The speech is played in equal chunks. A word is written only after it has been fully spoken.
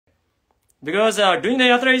Because doing the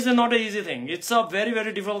yatra is not an easy thing. It's a very,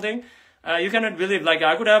 very difficult thing. You cannot believe, like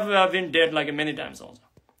I could have been dead like many times also.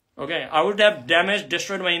 Okay, I would have damaged,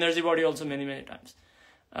 destroyed my energy body also many, many times.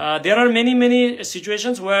 There are many, many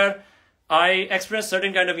situations where I experience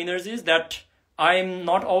certain kind of energies that I'm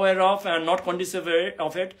not aware of and not conducive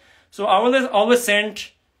of it. So I will always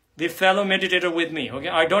send the fellow meditator with me. Okay,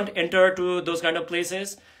 I don't enter to those kind of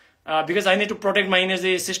places because I need to protect my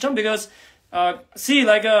energy system. Because see,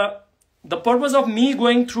 like the purpose of me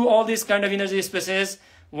going through all these kind of energy spaces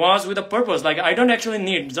was with a purpose. Like I don't actually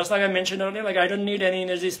need, just like I mentioned earlier, like I don't need any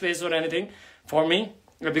energy space or anything for me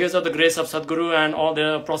because of the grace of Sadhguru and all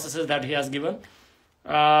the processes that he has given.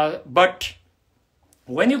 But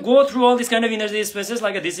when you go through all these kind of energy spaces,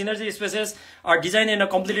 like these energy spaces are designed in a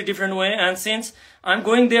completely different way. And since I'm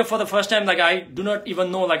going there for the first time, like I do not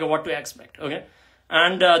even know like what to expect. Okay.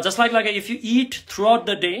 And just like if you eat throughout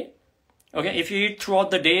the day, okay, if you eat throughout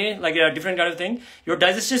the day, like a different kind of thing, your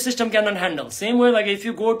digestive system cannot handle. Same way, like if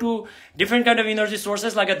you go to different kind of energy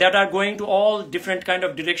sources, like that are going to all different kind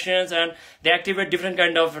of directions and they activate different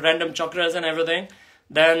kind of random chakras and everything,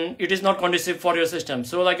 then it is not conducive for your system.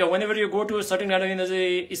 So like whenever you go to a certain kind of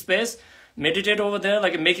energy space, meditate over there,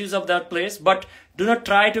 like make use of that place, but do not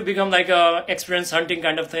try to become like a experience hunting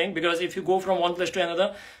kind of thing, because if you go from one place to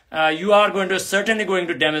another, you are certainly going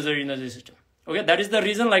to damage your energy system. Okay, that is the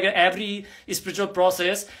reason, like every spiritual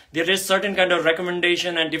process, there is certain kind of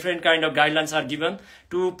recommendation and different kind of guidelines are given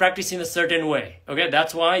to practice in a certain way. Okay,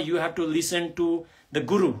 that's why you have to listen to the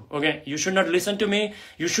guru. Okay, you should not listen to me.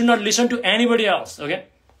 You should not listen to anybody else. Okay,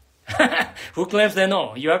 who claims they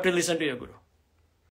know. You have to listen to your guru.